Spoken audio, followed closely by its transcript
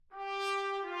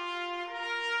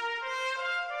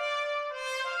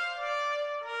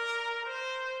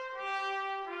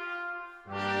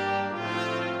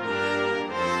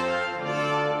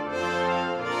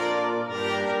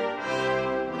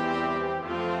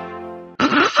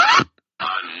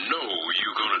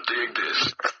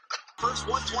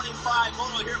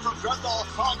We'll hear from Grundle.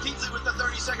 Paul Kingsley with the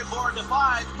 30-second forward to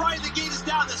 5. Brian, the gate is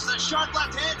down. This is a sharp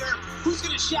left-hander. Who's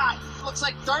going to shot? Looks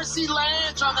like Darcy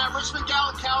Lange on that Richmond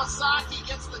Gallant Kawasaki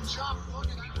gets the jump. Look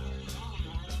at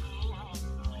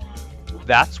that.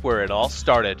 That's where it all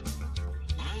started.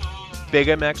 Big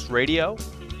MX Radio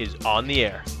is on the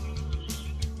air.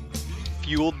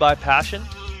 Fueled by passion,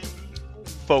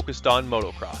 focused on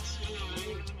motocross.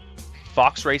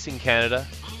 Fox Racing Canada,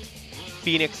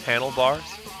 Phoenix Handlebars,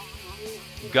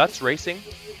 Guts Racing,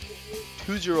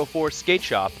 204 Skate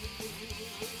Shop,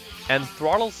 and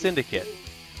Throttle Syndicate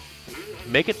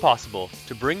make it possible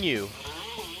to bring you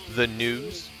the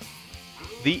news,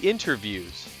 the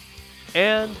interviews,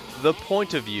 and the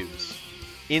point of views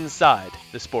inside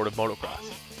the sport of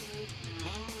motocross.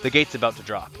 The gate's about to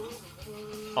drop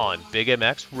on Big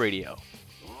MX Radio.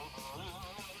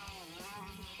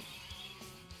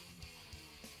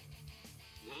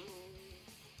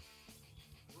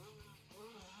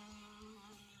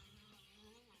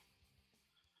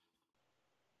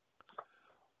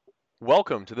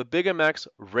 Welcome to the Big MX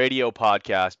Radio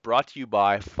Podcast, brought to you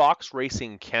by Fox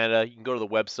Racing Canada. You can go to the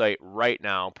website right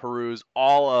now, peruse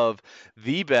all of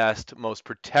the best, most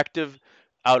protective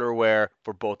outerwear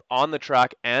for both on the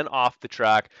track and off the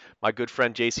track. My good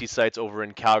friend JC Sites over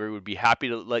in Calgary would be happy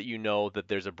to let you know that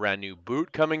there's a brand new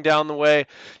boot coming down the way.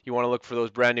 You want to look for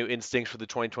those brand new Instincts for the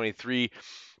 2023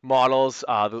 models.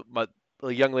 The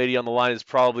young lady on the line has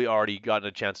probably already gotten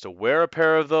a chance to wear a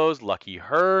pair of those. Lucky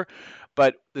her.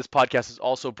 But this podcast is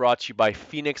also brought to you by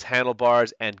Phoenix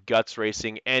Handlebars and Guts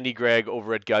Racing. Andy Gregg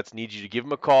over at Guts needs you to give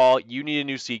him a call. You need a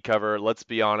new seat cover. Let's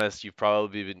be honest,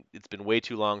 it's been way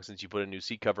too long since you put a new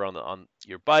seat cover on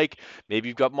your bike. Maybe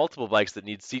you've got multiple bikes that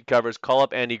need seat covers. Call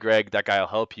up Andy Gregg. That guy will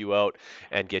help you out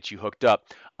and get you hooked up.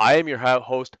 I am your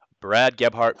host, Brad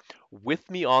Gebhart.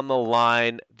 With me on the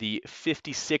line, the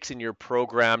 56 in your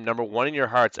program, number one in your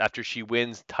hearts after she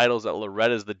wins titles at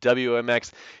Loretta's, the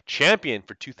WMX champion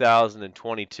for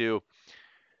 2022.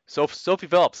 Sophie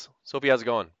Phillips. Sophie, how's it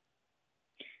going?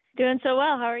 Doing so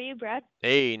well. How are you, Brad?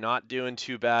 Hey, not doing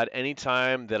too bad.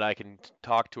 Anytime that I can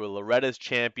talk to a Loretta's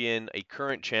champion, a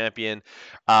current champion,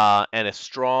 and a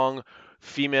strong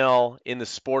female in the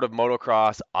sport of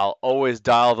motocross, I'll always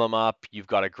dial them up. You've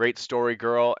got a great story,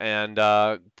 girl, and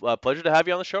a pleasure to have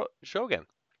you on the show again.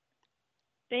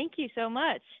 Thank you so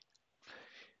much.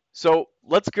 So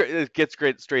let's get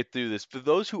straight through this. For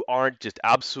those who aren't just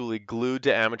absolutely glued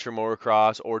to amateur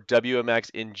motocross or WMX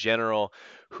in general,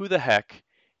 who the heck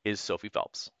is Sophie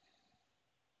Phelps?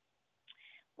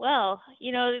 Well,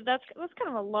 that's kind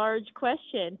of a large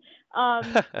question.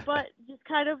 But just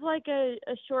kind of like a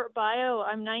short bio.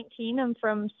 I'm 19. I'm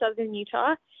from Southern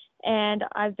Utah, and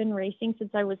I've been racing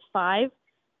since I was 5.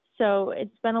 So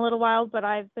it's been a little while, but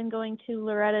I've been going to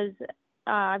Loretta's.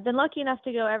 I've been lucky enough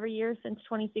to go every year since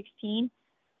 2016.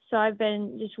 So I've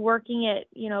been just working at,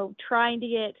 trying to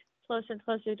get closer and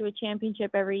closer to a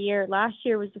championship every year. Last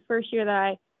year was the first year that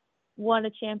I won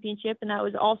a championship, and that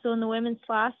was also in the women's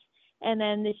class. And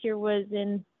then this year was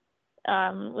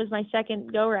my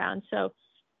second go round. So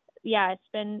yeah, it's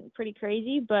been pretty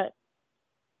crazy, but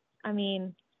I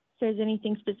mean, if there's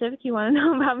anything specific you want to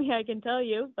know about me, I can tell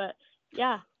you, but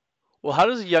yeah. Well, how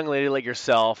does a young lady like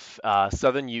yourself,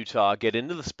 Southern Utah, get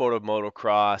into the sport of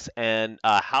motocross, and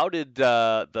how did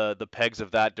the pegs of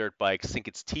that dirt bike sink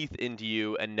its teeth into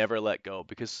you and never let go?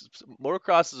 Because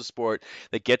motocross is a sport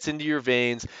that gets into your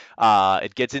veins,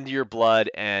 it gets into your blood,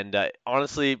 and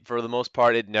honestly, for the most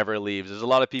part, it never leaves. There's a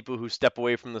lot of people who step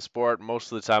away from the sport.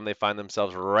 Most of the time, they find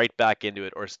themselves right back into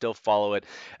it or still follow it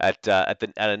at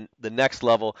the next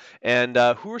level. And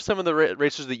who are some of the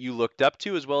racers that you looked up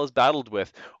to as well as battled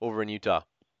with over in Utah?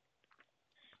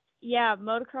 Yeah,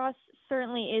 motocross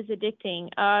certainly is addicting.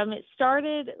 It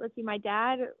started, my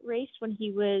dad raced when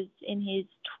he was in his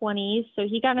 20s. So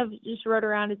he kind of just rode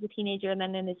around as a teenager, and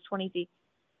then in his 20s he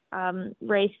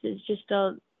raced as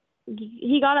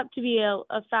he got up to be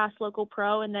a fast local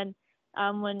pro. And then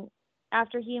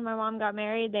after he and my mom got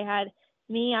married, they had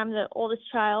me. I'm the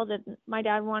oldest child, and my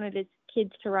dad wanted his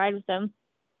kids to ride with them.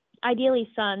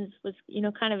 Ideally sons was,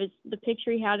 kind of the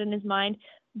picture he had in his mind.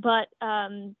 But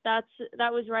that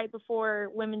was right before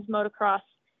women's motocross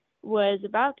was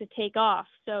about to take off.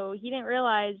 So he didn't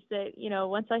realize that,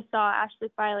 once I saw Ashley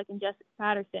Feilich and Jessica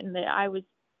Patterson, that I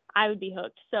would be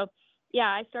hooked. So yeah,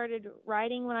 I started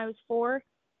riding when I was 4,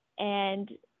 and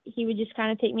he would just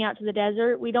kind of take me out to the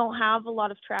desert. We don't have a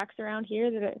lot of tracks around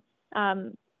here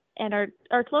and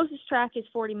our closest track is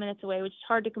 40 minutes away, which is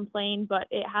hard to complain, but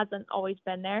it hasn't always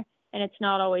been there, and it's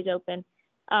not always open.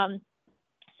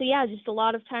 So yeah, just a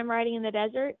lot of time riding in the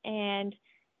desert, and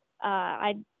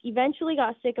I eventually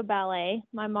got sick of ballet.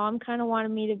 My mom kind of wanted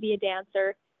me to be a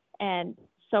dancer, and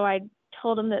so I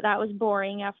told them that was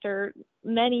boring after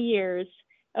many years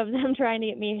of them trying to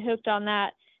get me hooked on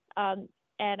that. I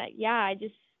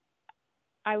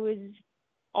was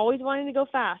always wanting to go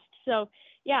fast. So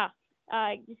yeah,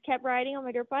 I just kept riding on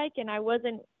my dirt bike, and I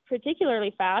wasn't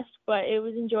particularly fast, but it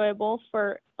was enjoyable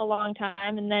for a long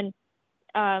time. And then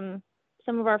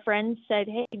some of our friends said,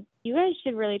 hey, you guys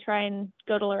should really try and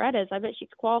go to Loretta's. I bet she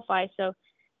could qualify. So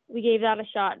we gave that a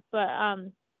shot. But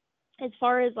as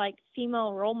far as like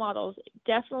female role models,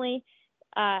 definitely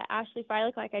Ashley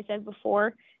Feilich, like I said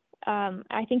before,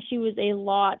 I think she was a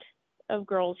lot of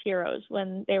girls' heroes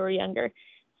when they were younger.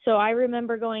 So I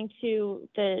remember going to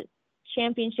the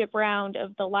championship round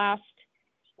of the last,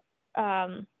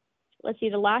 the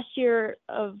last year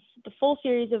of the full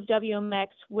series of WMX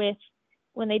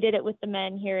when they did it with the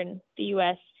men here in the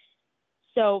U.S.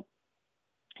 So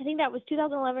I think that was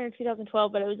 2011 or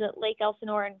 2012, but it was at Lake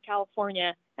Elsinore in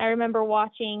California. I remember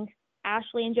watching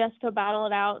Ashley and Jessica battle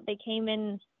it out. They came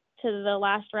in to the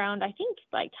last round, I think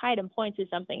like tied in points or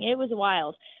something. It was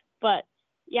wild. But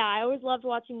yeah, I always loved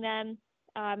watching them.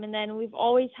 And then we've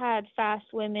always had fast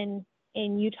women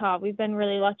in Utah. We've been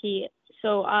really lucky.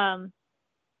 So I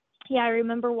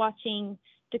remember watching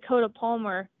Dakota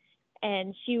Palmer,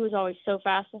 and she was always so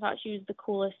fast. I thought she was the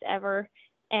coolest ever.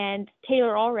 And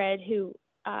Taylor Allred, who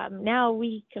now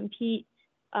we compete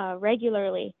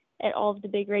regularly at all of the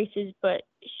big races, but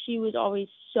she was always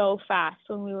so fast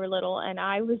when we were little, and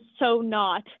I was so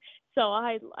not. So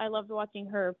I loved watching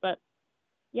her. But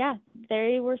yeah,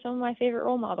 they were some of my favorite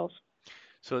role models.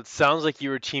 So it sounds like you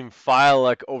were Team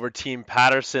Feilich over Team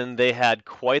Patterson. They had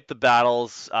quite the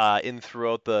battles in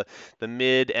throughout the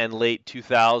mid and late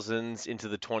 2000s into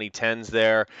the 2010s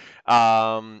there.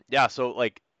 So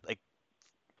like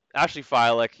Ashley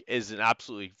Feilich is an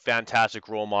absolutely fantastic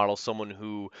role model, someone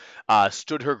who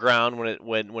stood her ground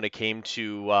when it came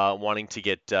to wanting to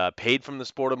get paid from the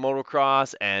sport of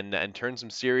motocross and turn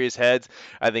some serious heads.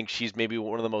 I think she's maybe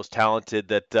one of the most talented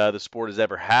that the sport has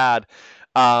ever had.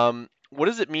 What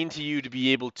does it mean to you to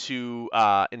be able to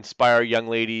inspire young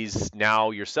ladies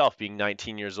now yourself, being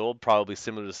 19 years old, probably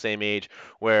similar to the same age,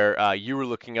 where you were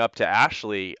looking up to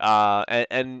Ashley,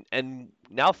 and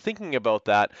now thinking about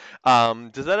that,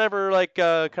 does that ever like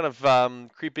kind of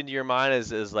creep into your mind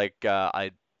as like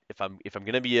if I'm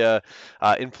gonna be a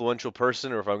influential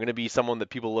person, or if I'm gonna be someone that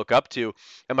people look up to,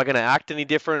 am I gonna act any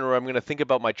different, or I'm gonna think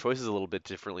about my choices a little bit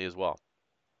differently as well?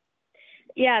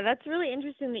 Yeah, that's really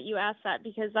interesting that you asked that,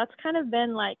 because that's kind of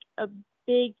been like a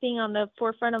big thing on the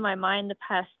forefront of my mind the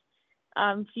past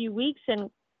few weeks. And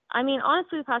I mean,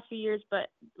 honestly, the past few years, but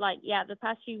the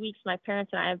past few weeks, my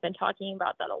parents and I have been talking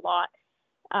about that a lot.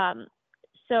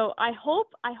 So I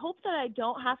hope that I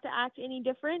don't have to act any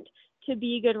different to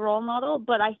be a good role model,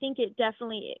 but I think it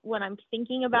definitely, when I'm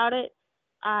thinking about it,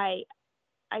 I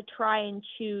try and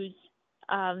choose,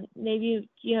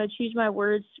 choose my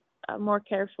words more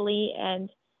carefully and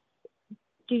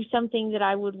do something that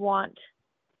I would want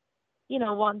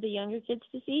the younger kids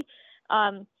to see.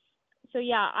 So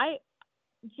yeah, I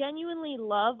genuinely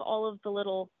love all of the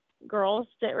little girls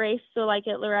that race. So like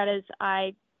at Loretta's,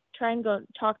 I try and go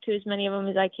talk to as many of them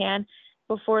as I can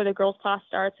before the girls class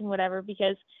starts and whatever,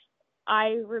 because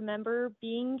I remember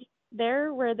being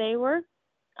there where they were.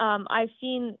 I've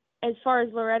seen, as far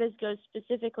as Loretta's goes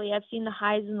specifically, I've seen the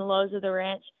highs and the lows of the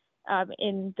ranch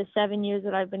in the 7 years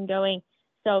that I've been going.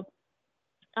 So,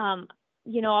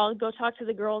 I'll go talk to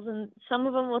the girls, and some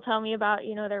of them will tell me about,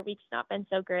 their week's not been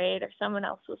so great, or someone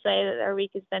else will say that their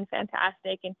week has been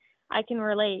fantastic. And I can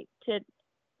relate to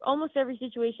almost every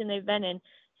situation they've been in.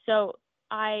 So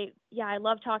I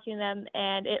love talking to them,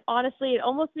 and it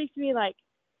almost makes me like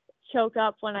choke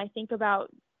up when I think about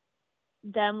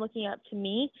them looking up to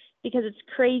me, because it's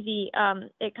crazy.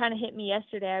 It kind of hit me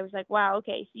yesterday. I was like, wow,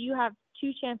 okay, so you have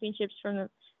 2 championships from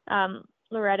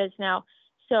Loretta's now.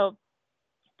 So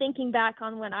thinking back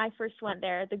on when I first went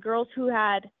there, the girls who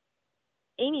had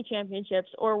any championships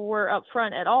or were up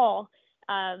front at all,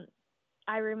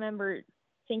 I remember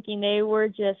thinking they were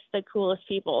just the coolest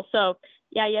people. So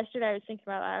yeah, yesterday I was thinking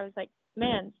about that. I was like,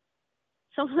 man,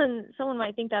 someone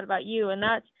might think that about you, and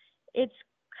it's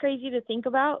crazy to think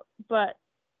about, but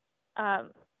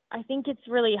I think it's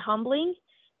really humbling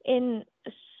in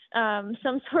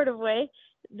some sort of way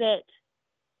that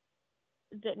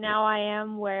now I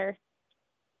am where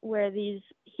these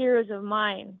heroes of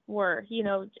mine were,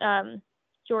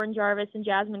 Jordan Jarvis and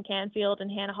Jasmine Canfield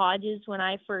and Hannah Hodges when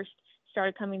I first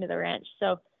started coming to the ranch.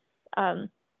 So, and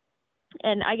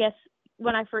I guess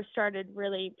when I first started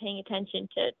really paying attention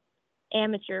to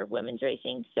amateur women's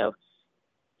racing. So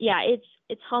yeah,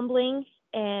 it's humbling,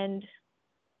 and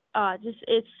just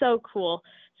it's so cool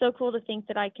to think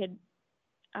that I could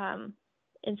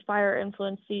inspire or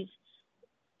influence these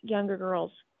younger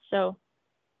girls. So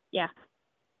yeah.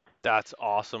 That's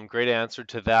awesome. Great answer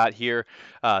to that here.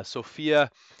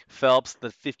 Sophia Phelps, the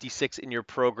 56 in your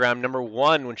program, number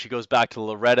one when she goes back to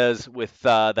Loretta's with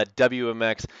that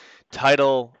WMX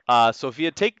title.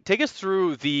 Sophia, take us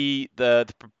through the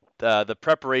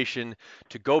preparation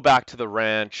to go back to the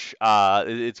ranch.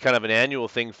 It's kind of an annual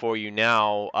thing for you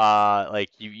now. Like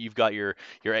you've got your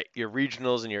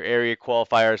regionals and your area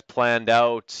qualifiers planned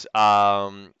out.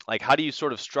 Like how do you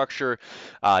sort of structure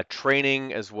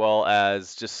training as well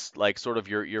as just like sort of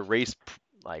your race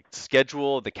like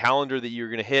schedule, the calendar that you're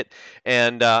going to hit,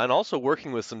 and also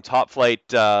working with some top flight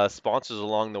sponsors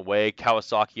along the way.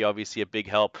 Kawasaki obviously a big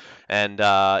help, and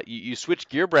you switched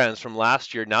gear brands from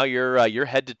last year. Now you're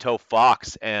head to toe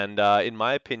Fox, and in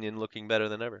my opinion, looking better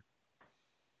than ever.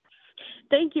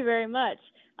 Thank you very much.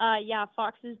 Yeah,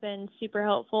 Fox has been super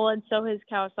helpful, and so has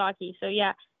Kawasaki. So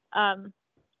yeah, I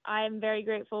am very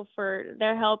grateful for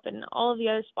their help and all of the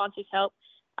other sponsors' help.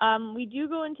 We do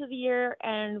go into the year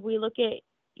and we look at,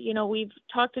 we've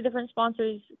talked to different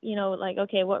sponsors, like,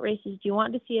 okay, what races do you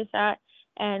want to see us at?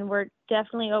 And we're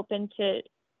definitely open to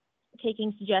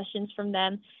taking suggestions from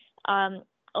them.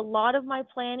 A lot of my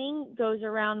planning goes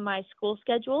around my school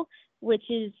schedule, which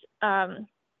is,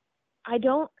 I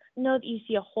don't know that you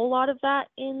see a whole lot of that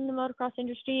in the motocross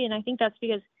industry. And I think that's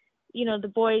because,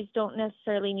 the boys don't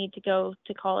necessarily need to go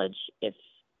to college if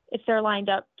they're lined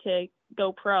up to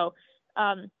go pro.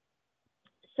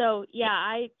 So yeah,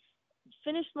 I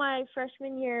finished my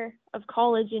freshman year of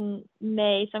college in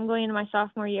May, so I'm going into my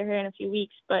sophomore year here in a few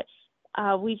weeks, but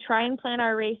we try and plan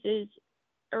our races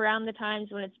around the times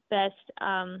when it's best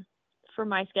for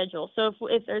my schedule. So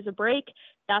if there's a break,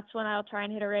 that's when I'll try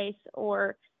and hit a race,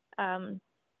 or when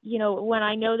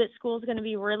I know that school's going to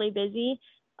be really busy,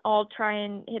 I'll try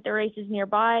and hit the races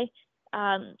nearby.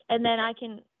 And then I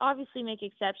can obviously make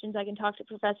exceptions. I can talk to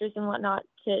professors and whatnot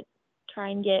to try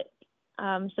and get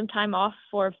some time off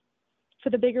for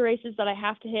the bigger races that I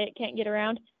have to hit, can't get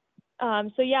around.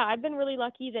 So yeah, I've been really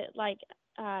lucky that like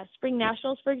Spring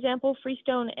Nationals, for example,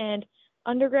 Freestone and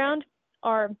Underground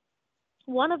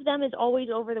one of them is always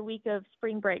over the week of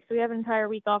spring break. So we have an entire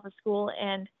week off of school,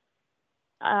 and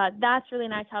that's really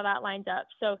nice how that lines up.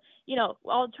 So,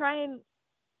 I'll try and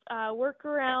work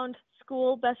around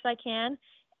school best I can.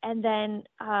 And then,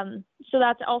 so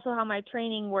that's also how my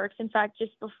training works. In fact,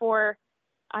 just before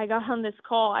I got on this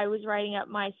call, I was writing up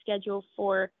my schedule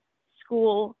for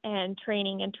school and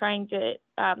training, and trying to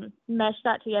mesh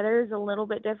that together is a little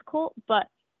bit difficult. But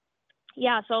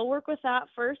yeah, so I'll work with that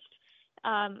first,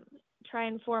 try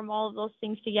and form all of those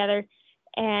things together.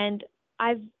 And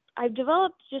I've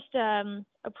developed just a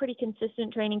pretty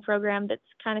consistent training program that's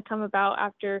kind of come about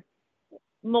after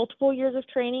multiple years of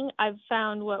training. I've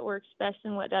found what works best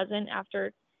and what doesn't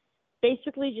after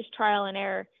basically just trial and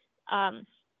error.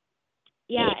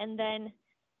 And then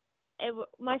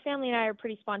my family and I are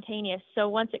pretty spontaneous. So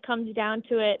once it comes down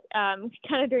to it,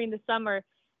 kind of during the summer,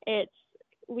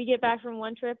 we get back from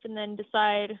one trip and then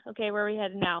decide, okay, where are we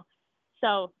headed now?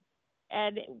 So,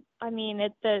 at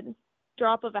the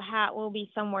drop of a hat, we'll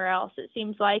be somewhere else, it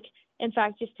seems like. In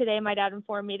fact, just today, my dad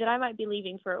informed me that I might be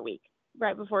leaving for a week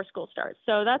right before school starts.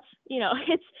 So that's,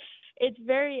 it's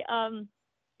very,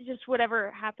 just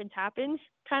whatever happens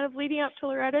kind of leading up to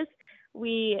Loretta's.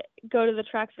 We go to the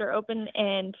tracks that are open,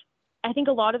 and I think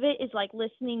a lot of it is like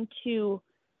listening to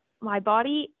my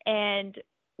body, and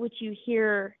which you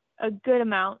hear a good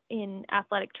amount in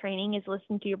athletic training is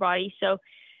listening to your body. So,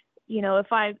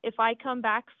 if I come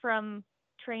back from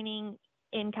training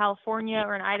in California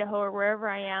or in Idaho or wherever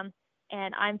I am,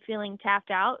 and I'm feeling tapped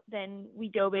out, then we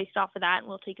go based off of that, and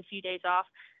we'll take a few days off.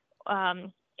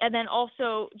 And then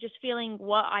also just feeling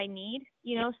what I need,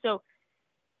 so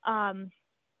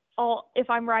if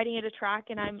I'm riding at a track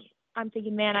and I'm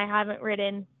thinking, man, I haven't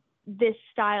ridden this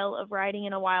style of riding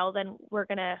in a while, then we're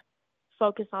going to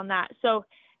focus on that. So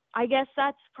I guess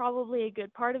that's probably a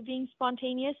good part of being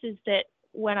spontaneous, is that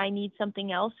when I need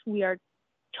something else, we are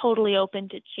totally open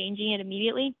to changing it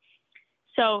immediately.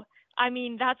 So,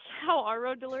 that's how our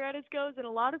road to Loretta's goes. And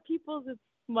a lot of people's, it's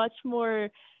much more,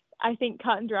 I think,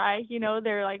 cut and dry.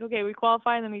 They're like, okay, we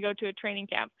qualify and then we go to a training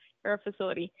camp or a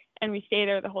facility and we stay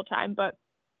there the whole time. But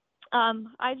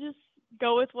I just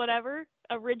go with whatever.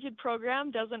 A rigid program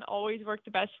doesn't always work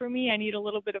the best for me. I need a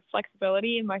little bit of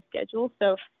flexibility in my schedule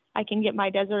so I can get my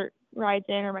desert rides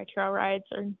in, or my trail rides,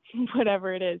 or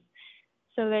whatever it is.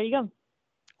 So there you go.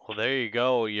 Well, there you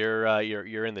go.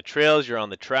 You're in the trails, you're on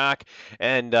the track,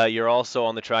 and you're also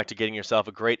on the track to getting yourself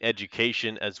a great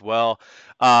education as well.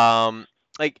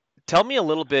 Like, tell me a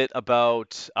little bit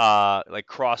about like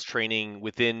cross training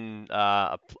within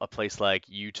a place like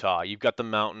Utah. You've got the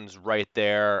mountains right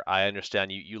there. I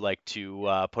understand you like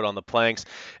to put on the planks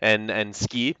and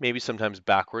ski, maybe sometimes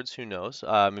backwards. Who knows?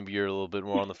 Maybe you're a little bit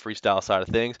more on the freestyle side of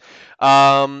things.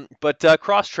 But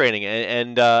cross training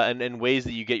and ways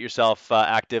that you get yourself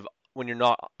active when you're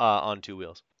not on two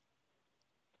wheels.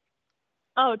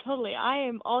 Oh, totally. I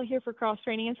am all here for cross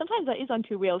training, and sometimes that is on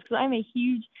two wheels because I'm a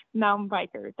huge mountain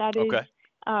biker. That is, Okay.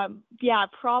 yeah,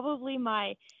 probably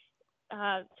my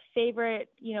uh, favorite.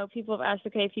 People have asked,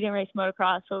 okay, if you didn't race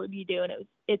motocross, what would you do? And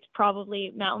it's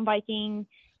probably mountain biking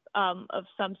of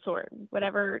some sort,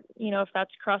 whatever, if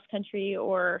that's cross country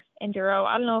or enduro.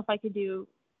 I don't know if I could do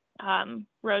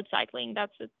road cycling.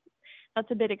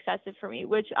 That's a bit excessive for me,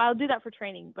 which I'll do that for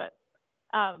training. But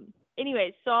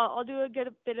anyways, so I'll do a good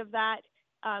bit of that.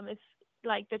 It's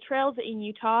like the trails in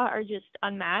Utah are just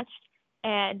unmatched,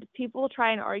 and people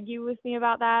try and argue with me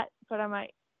about that, but I'm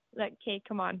like, okay,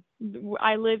 come on.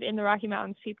 I live in the Rocky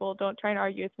Mountains. People don't try and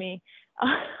argue with me.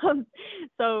 Um,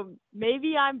 so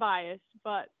maybe I'm biased,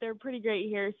 but they're pretty great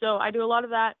here. So I do a lot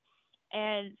of that,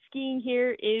 and skiing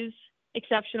here is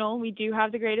exceptional. We do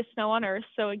have the greatest snow on earth.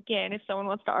 So again, if someone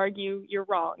wants to argue, you're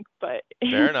wrong. But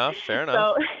Fair enough. Fair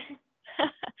enough.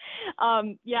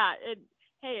 so, yeah.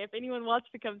 Hey, if anyone wants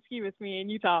to come ski with me in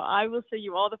Utah, I will show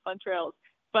you all the fun trails.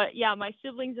 But yeah, my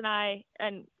siblings and I,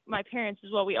 and my parents as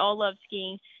well, we all love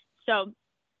skiing. So,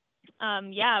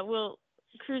 yeah, we'll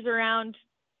cruise around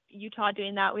Utah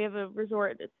doing that. We have a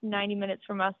resort that's 90 minutes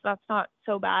from us. So that's not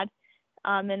so bad.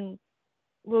 And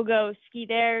we'll go ski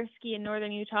there, ski in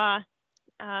northern Utah,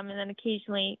 and then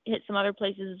occasionally hit some other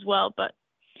places as well. But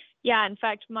yeah, in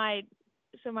fact, my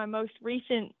most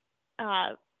recent,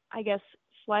 I guess,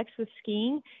 flex with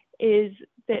skiing is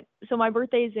that. So my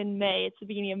birthday is in May. It's the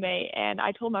beginning of May, and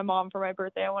I told my mom for my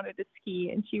birthday I wanted to ski,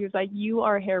 and she was like, "You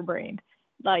are harebrained.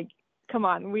 Like, come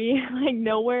on, we like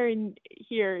nowhere in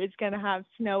here is gonna have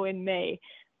snow in May.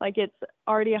 Like it's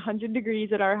already 100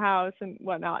 degrees at our house and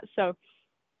whatnot." So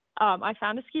I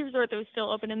found a ski resort that was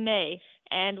still open in May,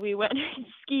 and we went and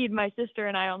skied, my sister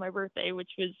and I, on my birthday,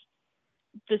 which was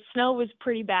the snow was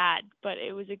pretty bad, but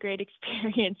it was a great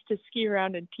experience to ski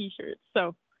around in t-shirts.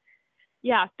 So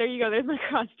yeah, there you go. There's my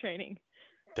cross training.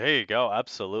 There you go.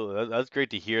 Absolutely. That's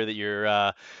great to hear that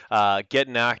you're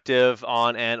getting active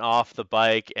on and off the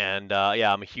bike. And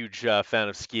yeah, I'm a huge fan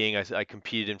of skiing. I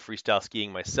competed in freestyle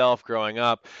skiing myself growing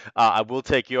up. I will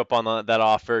take you up on that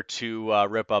offer to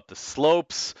rip up the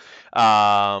slopes. Good.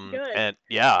 And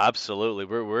yeah, absolutely.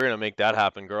 We're gonna make that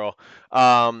happen, girl.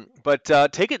 But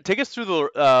take us through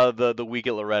the week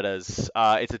at Loretta's.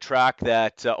 It's a track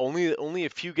that only a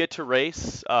few get to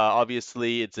race.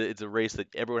 Obviously, it's a race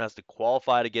that everyone has to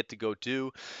qualify to get to go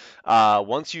to.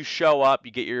 Once you show up,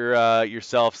 you get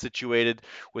yourself situated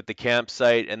with the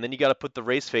campsite, and then you got to put the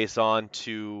race face on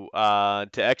to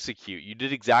execute. You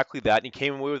did exactly that, and you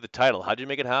came away with the title. How'd you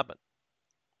make it happen?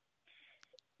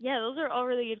 Yeah, those are all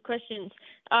really good questions.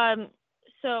 Um,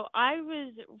 so I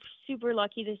was super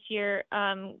lucky this year.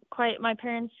 Quite, my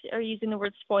parents are using the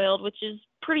word spoiled, which is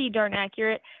pretty darn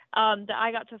accurate. That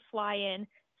I got to fly in.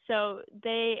 So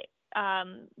the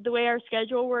way our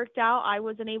schedule worked out, I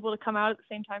wasn't able to come out at the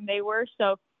same time they were.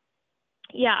 So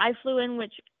yeah, I flew in,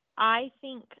 which I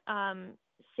think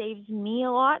saves me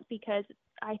a lot because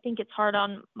I think it's hard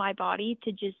on my body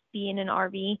to just be in an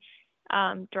RV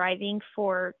driving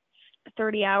for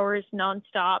 30 hours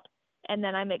nonstop, and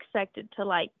then I'm expected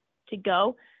to to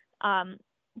go. Um,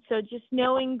 so just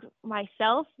knowing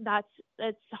myself, that's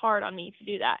hard on me to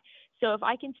do that. So if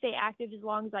I can stay active as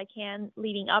long as I can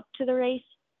leading up to the race,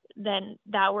 then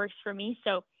that works for me.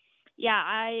 So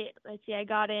yeah, let's see, I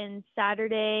got in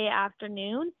Saturday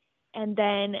afternoon, and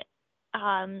then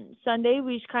Sunday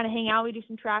we just kind of hang out. We do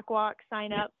some track walks,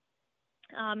 sign up,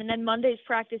 and then Monday's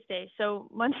practice day. So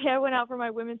Monday I went out for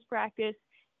my women's practice,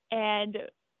 and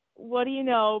what do you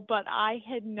know? But I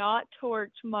had not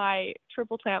torqued my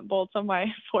triple clamp bolts on my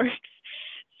forks.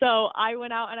 So I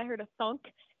went out and I heard a thunk,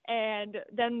 and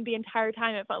then the entire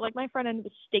time it felt like my front end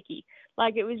was sticky,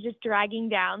 like it was just dragging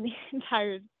down the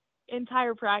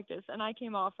entire practice. And I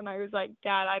came off and I was like,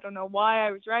 Dad, I don't know why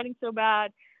I was riding so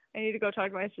bad. I need to go talk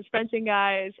to my suspension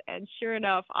guys. And sure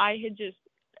enough,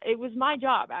 it was my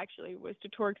job actually was to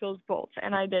torque those bolts,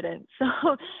 and I didn't.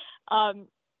 Um,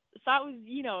 so that was,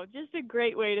 just a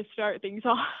great way to start things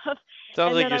off. Sounds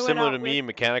And like then you're I went similar out to with, me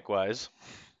mechanic wise.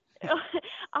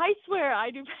 I swear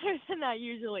I do better than that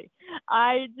usually.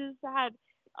 I just had,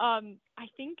 I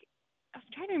think was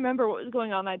trying to remember what was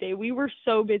going on that day. We were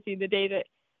so busy the day that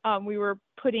we were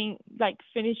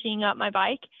finishing up my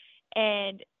bike.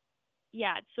 And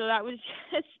yeah, so that was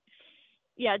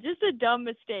just a dumb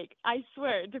mistake. I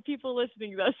swear to people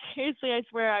listening though, seriously, I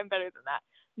swear I'm better than that,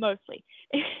 mostly.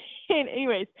 And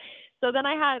anyways, so then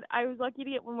I was lucky to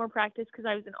get one more practice because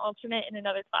I was an alternate in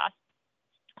another class.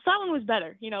 So that one was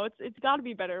better. It's got to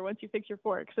be better once you fix your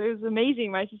fork. So it was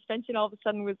amazing. My suspension all of a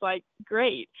sudden was like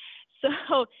great.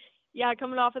 So yeah,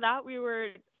 coming off of that, we were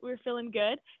feeling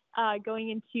good. Going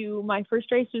into my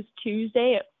first race was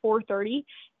Tuesday at 4:30.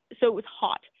 So it was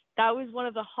hot. That was one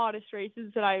of the hottest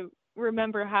races that I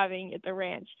remember having at the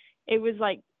ranch. It was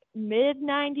like mid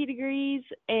 90 degrees,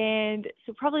 and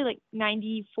so probably like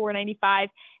 94, 95,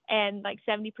 and like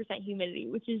 70% humidity,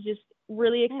 which is just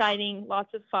really exciting,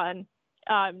 lots of fun,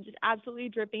 just absolutely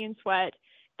dripping in sweat.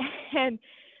 And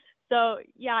so,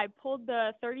 yeah, I pulled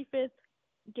the 35th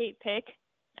gate pick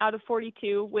out of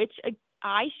 42, which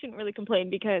I shouldn't really complain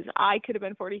because I could have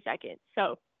been 42nd.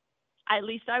 So at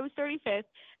least I was 35th,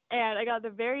 and I got the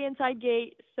very inside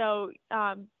gate. So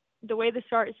the way the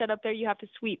start is set up there, you have to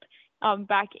sweep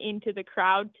back into the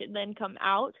crowd to then come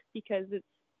out because it's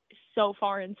so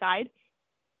far inside.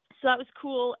 So that was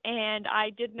cool, and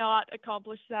I did not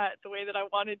accomplish that the way that I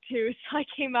wanted to. So I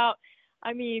came out,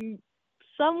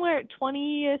 somewhere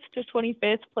 20th to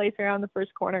 25th place around the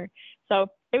first corner. So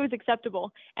it was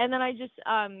acceptable. And then I just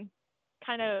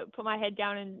kind of put my head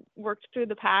down and worked through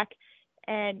the pack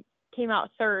and came out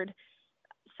third.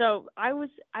 So I was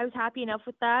happy enough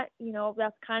with that.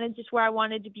 That's kind of just where I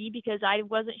wanted to be because I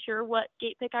wasn't sure what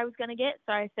gate pick I was going to get.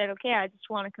 So I said, okay, I just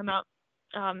want to come out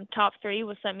top 3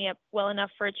 will set me up well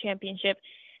enough for a championship.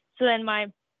 So then my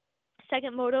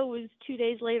second moto was 2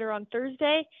 days later on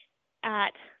Thursday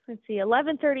at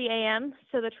 11:30 a.m.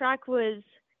 So the track was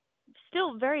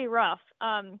still very rough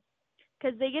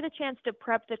because they get a chance to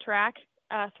prep the track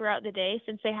throughout the day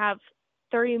since they have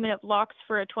 30-minute blocks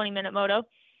for a 20-minute moto.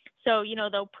 So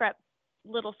they'll prep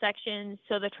little sections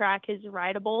so the track is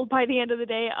rideable by the end of the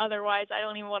day. Otherwise, I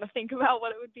don't even want to think about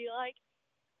what it would be like.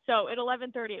 So at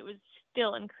 11:30, it was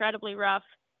still incredibly rough,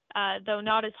 though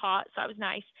not as hot. So that was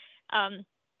nice.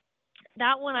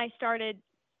 That one I started,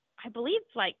 I believe,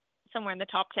 like somewhere in the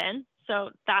top 10.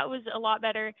 So that was a lot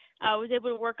better. I was able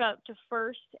to work up to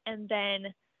first, and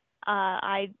then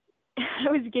I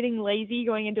was getting lazy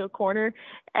going into a corner,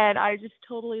 and I just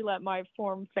totally let my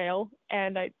form fail,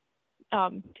 and I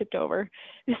tipped over.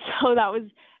 So that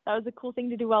was a cool thing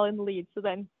to do while in the lead. So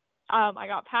then I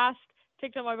got past,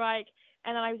 picked up my bike,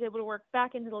 and then I was able to work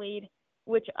back into the lead,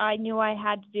 which I knew I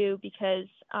had to do because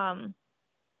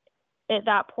at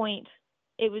that point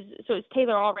it was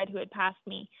Taylor Allred who had passed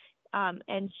me,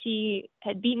 and she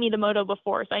had beat me the moto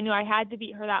before, so I knew I had to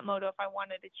beat her that moto if I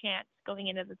wanted a chance going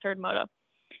into the third moto.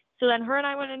 So then her and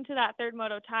I went into that third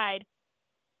moto tied,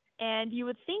 and you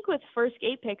would think with first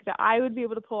gate pick that I would be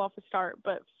able to pull off a start,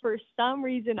 but for some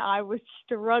reason I was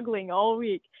struggling all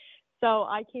week. So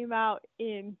I came out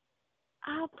in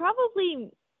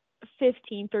probably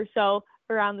 15th or so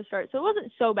around the start. So it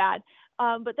wasn't so bad.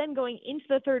 But then going into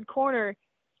the third corner,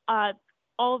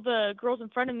 all the girls in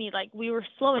front of me, like we were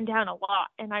slowing down a lot.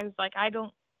 And I was like, I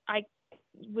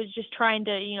was just trying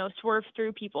to, swerve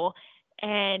through people.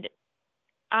 And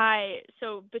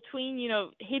so between,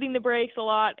 hitting the brakes a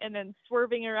lot and then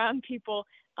swerving around people,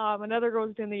 another girl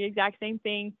was doing the exact same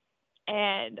thing.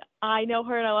 And I know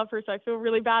her and I love her, so I feel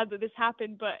really bad that this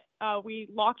happened, but we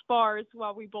locked bars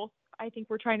while we both, I think,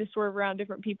 were trying to swerve around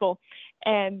different people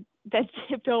and then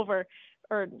tipped over.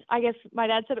 Or I guess my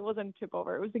dad said it wasn't a tip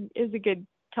over. It was a good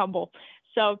tumble.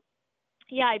 So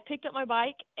yeah, I picked up my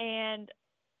bike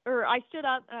or I stood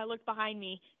up and I looked behind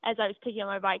me as I was picking up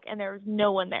my bike and there was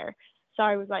no one there. So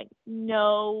I was like,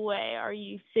 no way are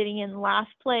you sitting in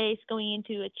last place going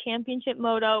into a championship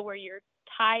moto where you're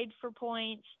tied for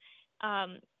points.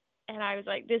 And I was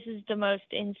like, this is the most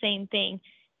insane thing.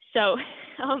 So,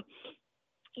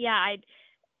 yeah,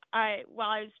 while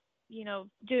I was,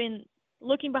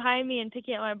 looking behind me and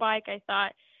picking up my bike, I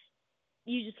thought,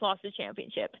 you just lost the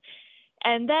championship.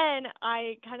 And then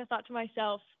I kind of thought to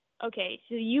myself, okay,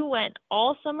 so you went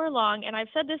all summer long, and I've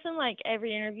said this in like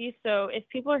every interview, so if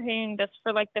people are hearing this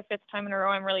for like the 5th time in a row,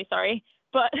 I'm really sorry.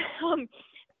 But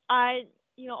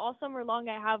all summer long,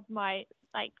 I have my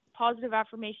like positive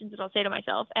affirmations that I'll say to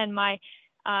myself, and my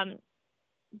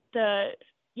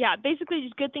basically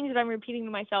just good things that I'm repeating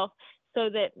to myself so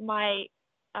that my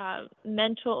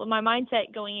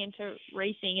mindset going into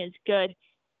racing is good.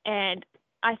 And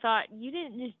I thought, you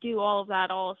didn't just do all of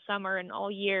that all summer and all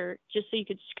year just so you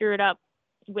could screw it up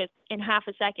in half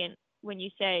a second when you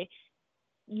say,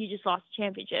 you just lost the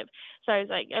championship. So I was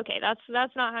like, okay, that's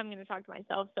not how I'm going to talk to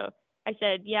myself. So I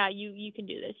said, yeah, you can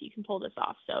do this. You can pull this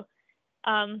off. So,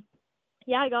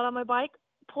 yeah, I got on my bike,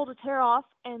 pulled a tear off,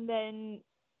 and then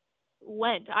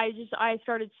went. I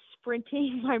started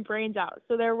sprinting my brains out.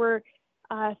 So there were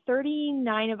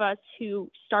 39 of us who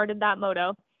started that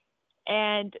moto,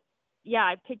 and yeah,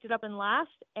 I picked it up in last.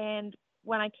 And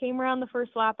when I came around the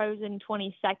first lap, I was in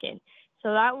 22nd.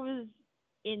 So that was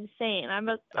insane. I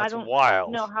That's don't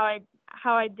wild. know how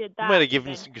I did that. You might have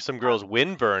given some girls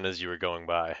wind burn as you were going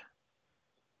by.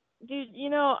 Dude,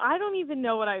 I don't even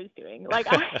know what I was doing. Like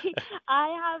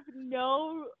I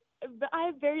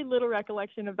have very little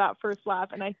recollection of that first lap,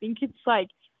 and I think it's like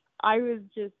I was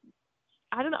just,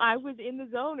 I don't know, I was in the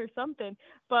zone or something.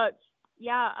 But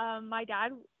yeah, my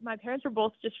parents were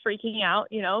both just freaking out,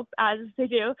 as they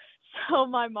do. So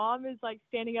my mom is like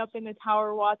standing up in the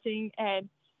tower watching, and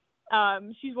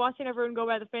she's watching everyone go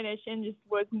by the finish and just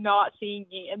was not seeing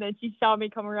me. And then she saw me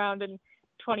come around in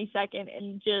 22nd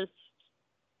and just,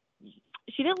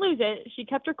 she didn't lose it. She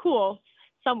kept her cool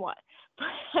somewhat,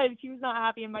 but she was not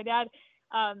happy. And my dad,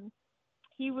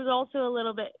 he was also a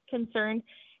little bit concerned.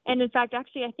 And in fact,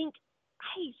 actually, I think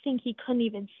he couldn't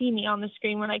even see me on the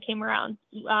screen when I came around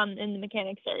in the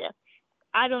mechanics area.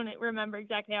 I don't remember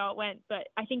exactly how it went, but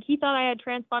I think he thought I had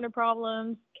transponder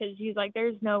problems because he's like,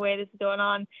 there's no way this is going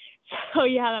on. So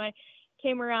yeah, then I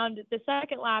came around the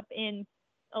second lap in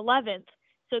 11th.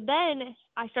 So then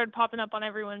I started popping up on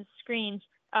everyone's screens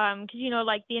because,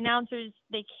 like the announcers,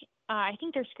 I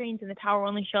think their screens in the tower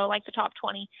only show like the top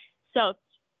 20. So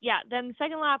yeah, then the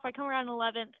second lap, I come around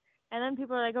 11th, and then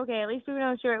people are like, okay, at least we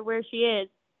know where she is.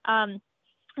 And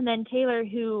then Taylor,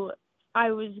 who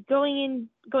I was going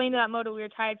to that moto, we were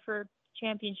tied for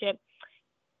championship,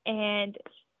 and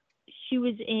she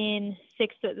was in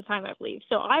 6th at the time, I believe.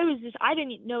 So I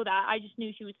didn't know that. I just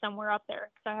knew she was somewhere up there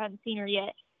because I hadn't seen her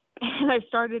yet. And I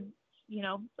started,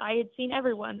 I had seen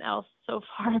everyone else so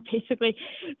far, basically.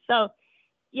 So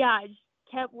yeah, I just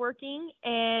kept working,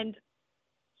 and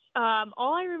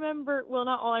all I remember, well,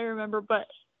 not all I remember, but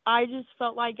I just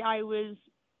felt like I was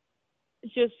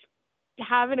just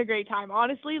having a great time.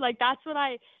 Honestly, like that's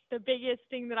the biggest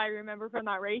thing that I remember from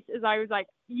that race is I was like,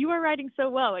 you are riding so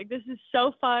well. Like, this is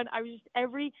so fun. I was just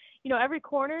every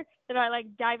corner that I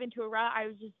like dive into a route, I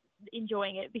was just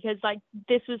enjoying it because like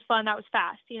this was fun. That was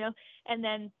fast, and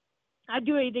then I'd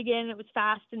do it again. It was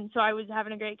fast. And so I was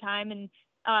having a great time. And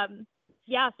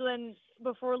yeah, so then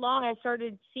before long, I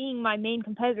started seeing my main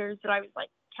competitors that I was like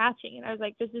catching. And I was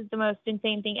like, this is the most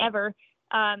insane thing ever.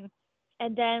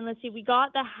 And then let's see, we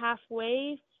got the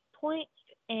halfway point,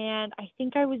 and I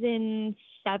think I was in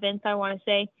 7th, I want to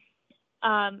say.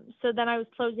 So then I was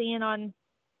closing in on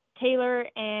Taylor,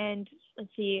 and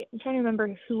let's see, I'm trying to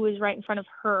remember who was right in front of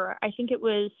her. I think it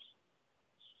was,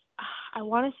 I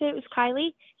want to say it was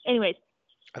Kylie. Anyways.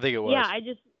 I think it was.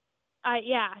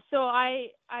 Yeah, so I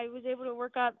was able to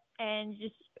work up and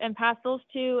pass those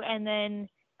two, and then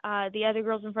the other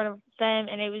girls in front of them,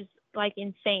 and it was like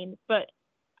insane. But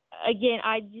again,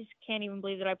 I just can't even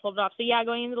believe that I pulled it off. So yeah,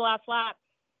 going into the last lap,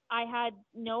 I had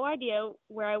no idea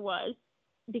where I was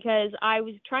because I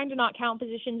was trying to not count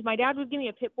positions. My dad would give me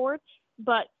a pit board,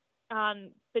 but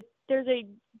there's a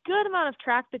good amount of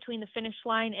track between the finish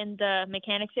line and the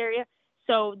mechanics area.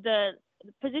 So the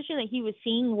position that he was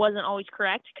seeing wasn't always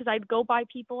correct because I'd go by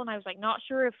people and I was like, not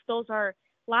sure if those are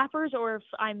lappers or if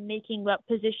I'm making up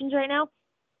positions right now.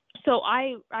 So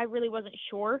I really wasn't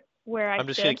sure where I'm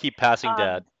just going to keep passing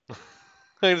Dad.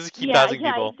 Just keep passing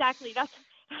people. Yeah, exactly. That's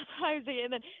what I was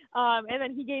thinking. And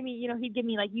then he gave me, he'd give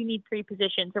me like, you need 3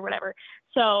 positions or whatever.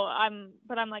 So I'm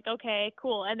like, okay,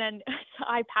 cool. And then so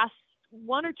I passed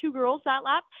 1 or 2 girls that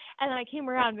lap, and then I came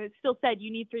around and it still said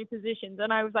you need 3 positions.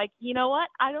 And I was like, you know what?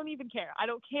 I don't even care. I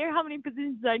don't care how many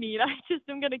positions I need. I just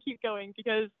am going to keep going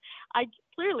because I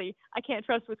can't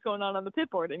trust what's going on the pit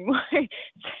board anymore.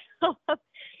 So,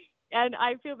 and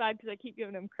I feel bad because I keep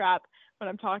giving him crap when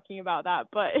I'm talking about that,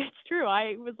 but it's true.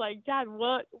 I was like, Dad,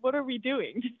 what are we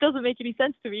doing? This doesn't make any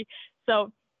sense to me.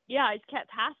 So yeah, I just kept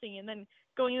passing, and then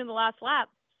going into the last lap,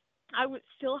 I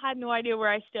still had no idea where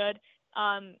I stood.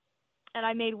 And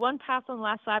I made 1 pass on the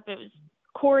last lap. It was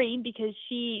Corey because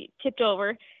she tipped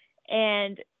over,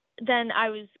 and then I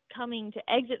was coming to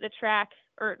exit the track,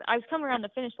 or I was coming around the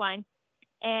finish line,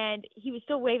 and he was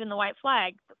still waving the white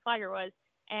flag. The flagger was.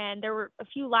 And there were a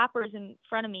few lappers in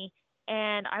front of me,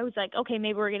 and I was like, okay,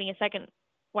 maybe we're getting a second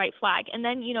white flag. And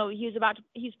then, he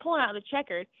was pulling out the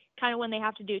checkered, kind of when they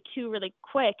have to do 2 really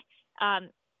quick.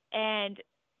 And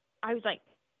I was like,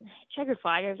 checkered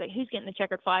flag. I was like, who's getting the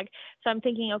checkered flag? So I'm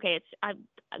thinking, okay,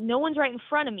 no one's right in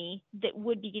front of me that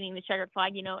would be getting the checkered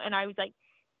flag, and I was like,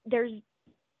 there's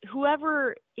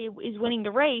whoever is winning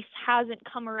the race hasn't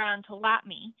come around to lap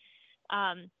me.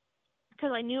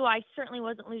 Because I knew I certainly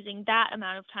wasn't losing that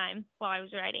amount of time while I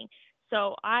was riding.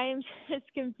 So I'm just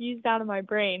confused out of my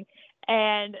brain.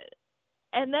 And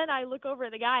then I look over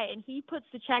at the guy, and he puts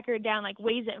the checker down, like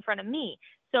weighs it in front of me.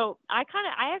 So I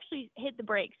actually hit the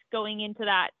brakes going into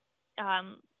that,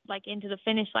 like into the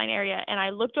finish line area. And I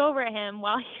looked over at him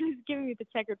while he was giving me the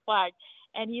checkered flag,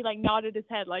 and he like nodded his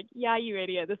head like, yeah, you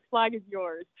idiot, this flag is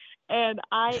yours. And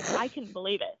I couldn't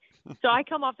believe it. So I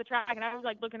come off the track, and I was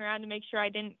like looking around to make sure I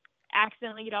didn't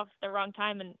accidentally get off at the wrong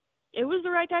time, and it was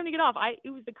the right time to get off. It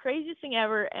was the craziest thing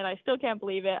ever, and I still can't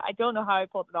believe it. I don't know how I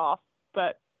pulled it off,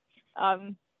 but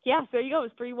yeah, so there you go.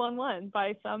 It was 3-1-1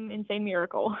 by some insane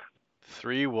miracle.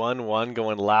 3-1-1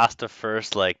 going last to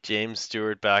first like James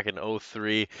Stewart back in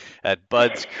 03 at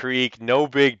Budds Creek. No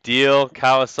big deal.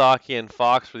 Kawasaki and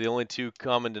Fox were the only two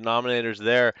common denominators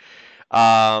there.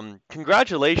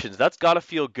 Congratulations. That's got to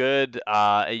feel good.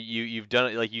 You've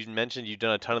done it, like you mentioned, you've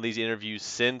done a ton of these interviews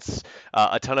since,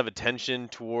 a ton of attention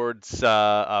towards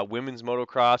women's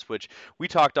motocross, which we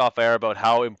talked off air about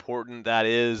how important that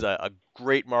is, a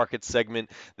great market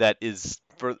segment that is,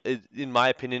 in my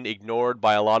opinion, ignored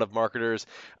by a lot of marketers.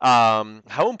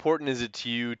 How important is it to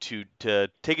you to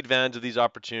take advantage of these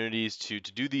opportunities to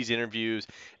do these interviews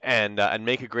and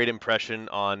make a great impression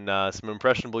on some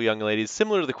impressionable young ladies,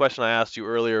 similar to the question I asked you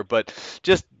earlier, but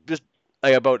just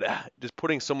like about just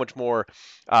putting so much more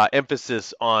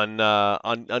emphasis on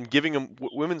giving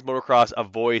women's motocross a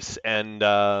voice and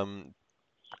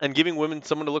giving women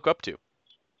someone to look up to.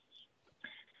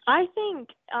 I think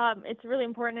it's really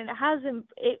important, and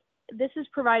this has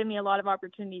provided me a lot of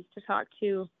opportunities to talk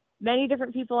to many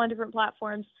different people on different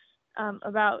platforms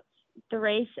about the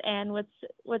race and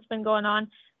what's been going on.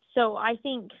 So I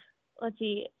think, let's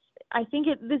see,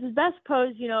 this is best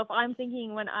posed, if I'm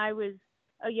thinking when I was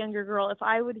a younger girl, if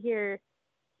I would hear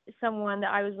someone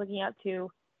that I was looking up to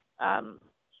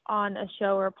on a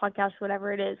show or a podcast,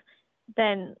 whatever it is,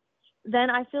 then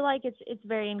I feel like it's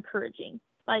very encouraging.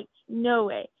 Like, no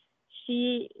way,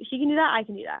 she can do that, I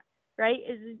can do that, right?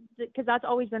 Because that's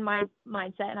always been my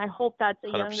mindset, and I hope that's a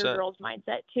 100%. younger girl's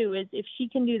mindset too. Is if she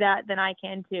can do that, then I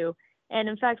can too. And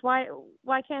in fact, why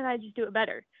can't I just do it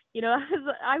better?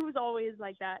 I was always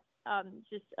like that.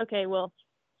 Just okay, well,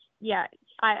 yeah,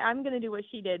 I'm gonna do what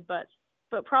she did, but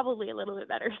probably a little bit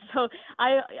better. So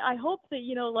I hope that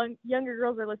younger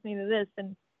girls are listening to this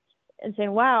and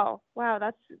saying, wow,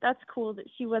 that's cool that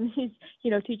she won these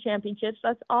 2 championships.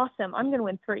 That's awesome. I'm gonna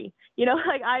win 3.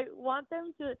 Like I want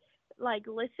them to like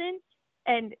listen,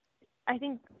 and I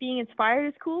think being inspired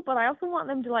is cool, but I also want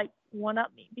them to like one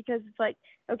up me, because it's like,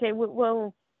 okay,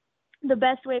 well, the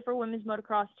best way for women's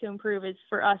motocross to improve is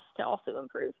for us to also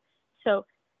improve. So,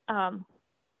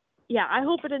 yeah, I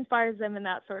hope it inspires them in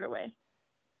that sort of way.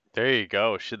 There you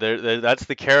go. That's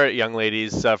the carrot, young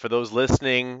ladies. For those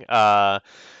listening,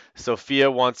 Sophia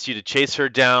wants you to chase her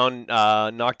down,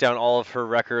 knock down all of her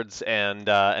records, and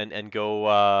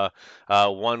go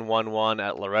 1-1-1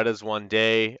 at Loretta's one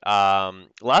day.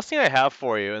 Last thing I have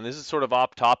for you, and this is sort of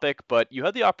off topic, but you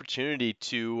had the opportunity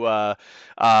to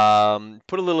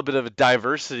put a little bit of a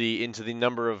diversity into the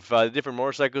number of different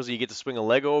motorcycles you get to swing a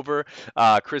leg over.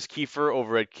 Chris Kiefer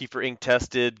over at Kiefer Inc.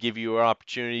 Tested give you an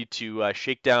opportunity to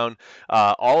shake down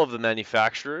all of the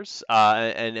manufacturers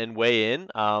and weigh in.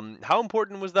 How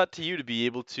important was that to you to be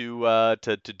able to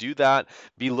do that,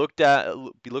 be looked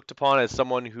upon as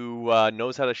someone who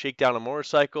knows how to shake down a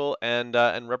motorcycle and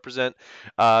represent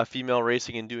female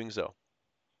racing in doing so?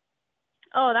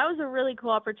 Oh, that was a really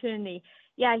cool opportunity.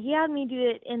 Yeah, he had me do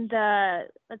it in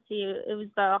let's see, it was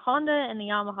the Honda and the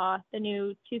Yamaha, the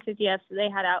new 250S that they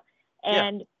had out.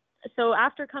 And so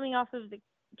after coming off of the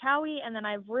Cowie, and then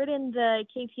I've ridden the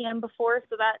KTM before,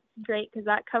 so that's great because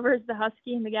that covers the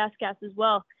Husky and the Gas as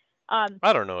well. I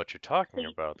don't know what you're talking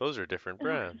about. Those are different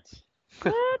brands.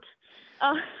 What?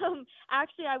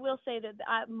 Actually, I will say that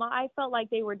I felt like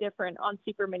they were different on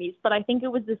Super Minis, but I think it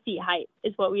was the seat height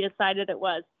is what we decided it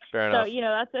was. Fair enough.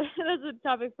 So that's a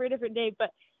topic for a different day.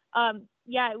 But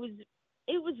yeah, it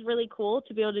was really cool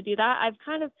to be able to do that. I've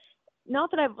kind of,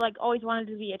 not that I've like always wanted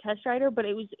to be a test rider, but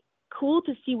it was cool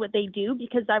to see what they do,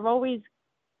 because I've always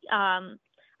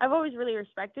really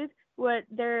respected what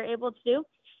they're able to do.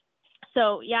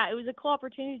 So yeah, it was a cool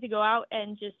opportunity to go out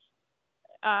and just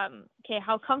okay,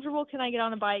 how comfortable can I get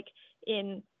on a bike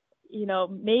in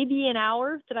maybe an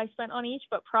hour that I spent on each,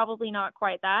 but probably not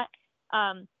quite that.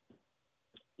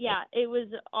 Yeah, it was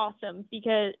awesome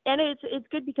because it's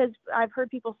good because I've heard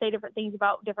people say different things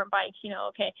about different bikes.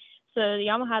 Okay, so the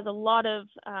Yamaha has a lot of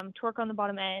torque on the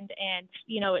bottom end, and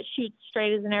it shoots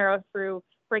straight as an arrow through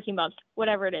breaking bumps,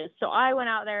 whatever it is. So I went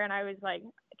out there and I was like,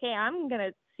 okay, I'm going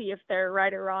to see if they're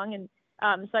right or wrong. And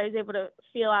so I was able to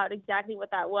feel out exactly what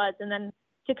that was. And then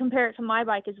to compare it to my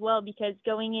bike as well, because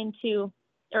coming into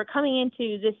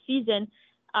this season,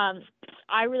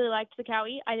 I really liked the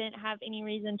Cowie. I didn't have any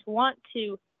reason to want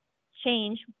to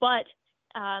change, but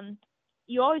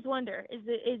you always wonder, is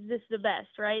this the best,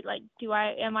 right? Like,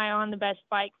 am I on the best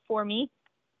bike for me?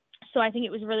 So I think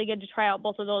it was really good to try out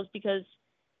both of those because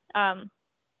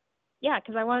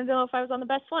because I wanted to know if I was on the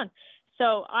best one.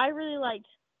 So I really liked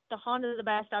the Honda the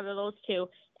best out of those two.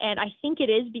 And I think it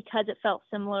is because it felt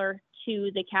similar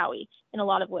to the Cowie in a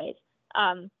lot of ways.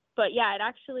 But yeah,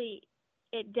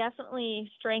 it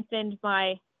definitely strengthened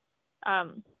my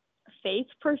faith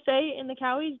per se in the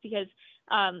Cowies because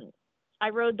I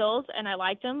rode those and I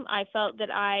liked them. I felt that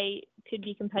I could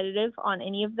be competitive on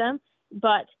any of them,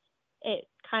 but it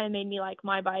kind of made me like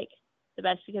my bike the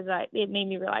best because it made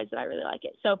me realize that I really like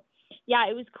it. So yeah,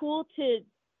 it was cool to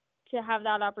have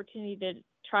that opportunity to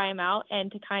try them out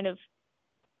and to kind of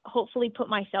hopefully put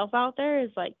myself out there as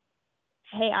like,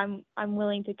 hey, I'm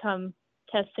willing to come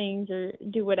test things or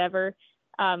do whatever.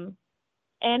 And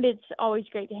it's always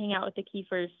great to hang out with the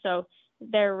Kiefers. So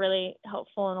they're really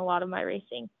helpful in a lot of my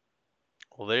racing.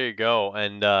 Well, there you go.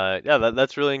 And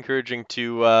that's really encouraging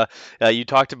to you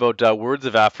talked about words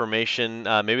of affirmation.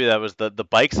 Maybe that was the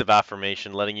bikes of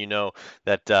affirmation, letting you know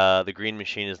that the Green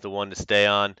Machine is the one to stay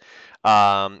on.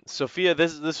 Sophia,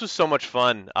 this was so much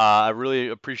fun. I really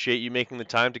appreciate you making the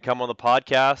time to come on the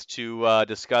podcast to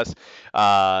discuss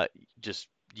just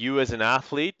you as an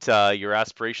athlete, your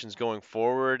aspirations going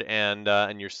forward,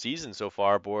 and your season so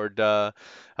far aboard your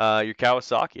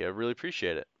Kawasaki. I really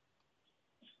appreciate it.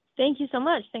 Thank you so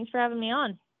much. Thanks for having me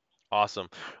on. Awesome.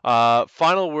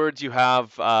 Final words you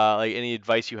have, like any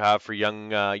advice you have for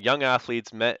young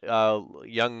athletes,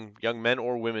 young men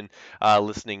or women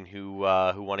listening who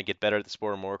want to get better at the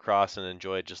sport of motocross and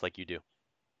enjoy it just like you do.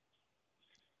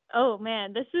 Oh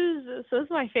man, this is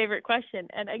my favorite question,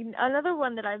 and another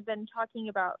one that I've been talking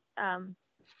about,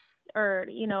 or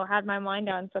had my mind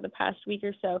on for the past week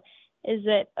or so, is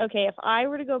that okay? If I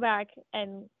were to go back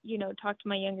and talk to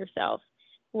my younger self,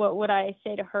 what would I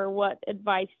say to her? What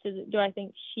advice do I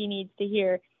think she needs to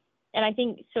hear? And I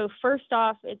think so. First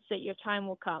off, it's that your time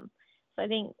will come. So I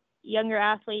think younger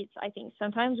athletes, I think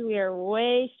sometimes we are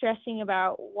way stressing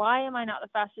about why am I not the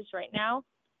fastest right now?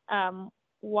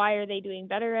 Why are they doing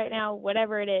better right now?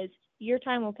 Whatever it is, your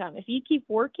time will come. If you keep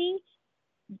working,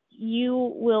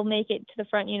 you will make it to the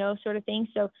front, sort of thing.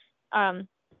 So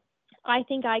I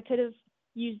think I could have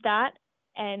used that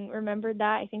and remembered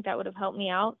that. I think that would have helped me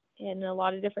out in a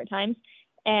lot of different times.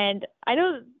 And I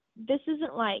know this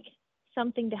isn't like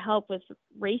something to help with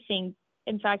racing.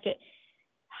 In fact,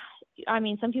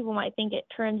 some people might think it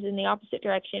turns in the opposite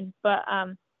direction, but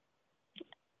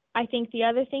I think the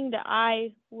other thing that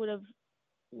I would have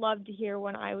loved to hear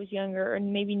when I was younger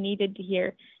and maybe needed to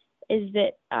hear is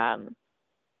that how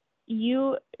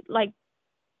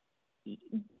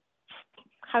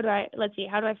do I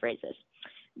phrase this?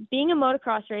 Being a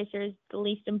motocross racer is the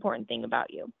least important thing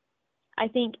about you. I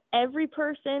think every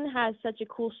person has such a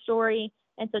cool story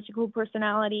and such a cool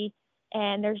personality,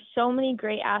 and there's so many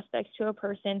great aspects to a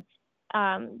person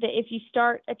that if you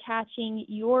start attaching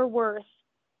your worth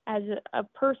as a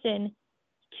person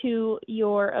to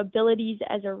your abilities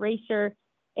as a racer,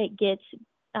 it gets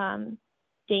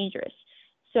dangerous.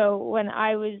 So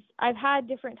I've had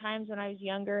different times when I was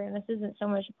younger, and this isn't so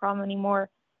much a problem anymore,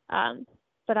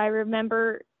 but I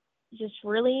remember just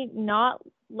really not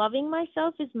loving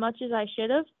myself as much as I should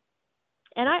have.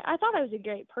 And I thought I was a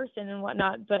great person and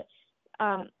whatnot, but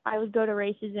I would go to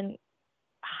races and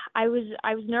I was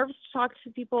nervous to talk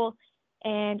to people,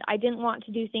 and I didn't want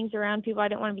to do things around people. I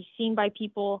didn't want to be seen by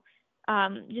people.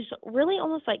 Just really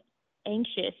almost like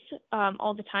anxious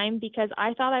all the time because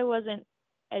I thought I wasn't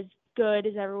as good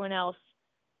as everyone else,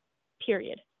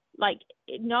 period.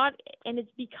 And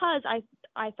it's because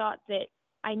I thought that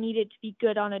I needed to be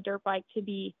good on a dirt bike to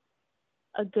be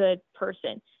a good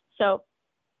person. So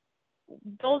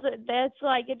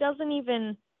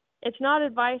it's not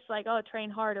advice like, oh,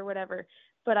 train hard or whatever,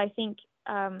 but I think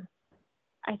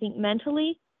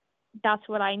mentally that's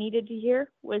what I needed to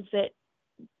hear, was that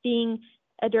being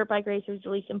a dirt bike racer is the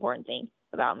least important thing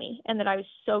about me, and that I was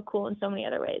so cool in so many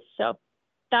other ways. So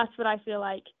that's what I feel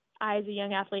like I, as a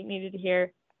young athlete, needed to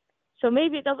hear. So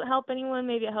maybe it doesn't help anyone,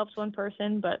 maybe it helps one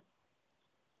person, but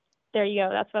there you go.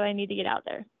 That's what I need to get out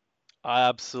there. I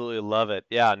absolutely love it.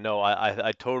 Yeah, no,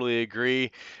 I totally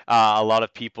agree. A lot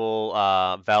of people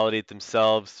validate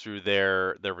themselves through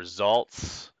their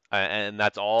results, and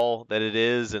that's all that it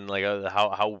is, and like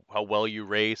how well you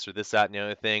race or this, that, and the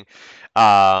other thing.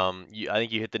 I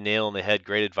think you hit the nail on the head.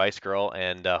 Great advice, girl,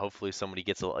 and hopefully somebody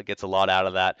gets a lot out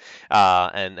of that,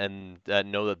 and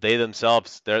know that they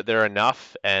themselves they're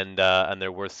enough, and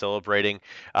they're worth celebrating,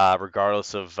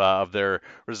 regardless of their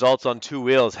results on two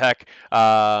wheels. Heck,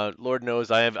 Lord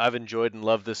knows I've enjoyed and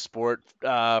loved this sport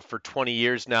for 20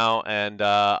 years now, and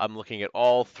I'm looking at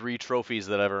all three trophies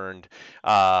that I've earned,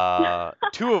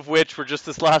 two of which were just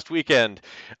this last weekend,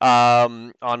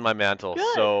 on my mantle.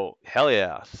 Good. So hell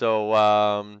yeah.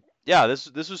 So yeah,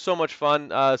 this was so much fun,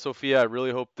 Sophia. I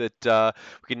really hope that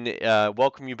we can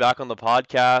welcome you back on the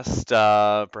podcast,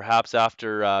 perhaps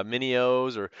after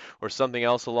Minios or something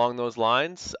else along those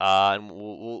lines, and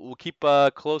we'll keep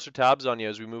closer tabs on you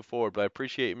as we move forward. But I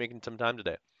appreciate you making some time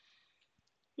today.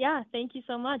 Yeah, thank you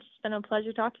so much. It's been a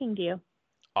pleasure talking to you.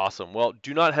 Awesome. Well,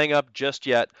 do not hang up just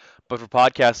yet, but for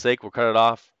podcast sake, we'll cut it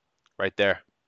off right there.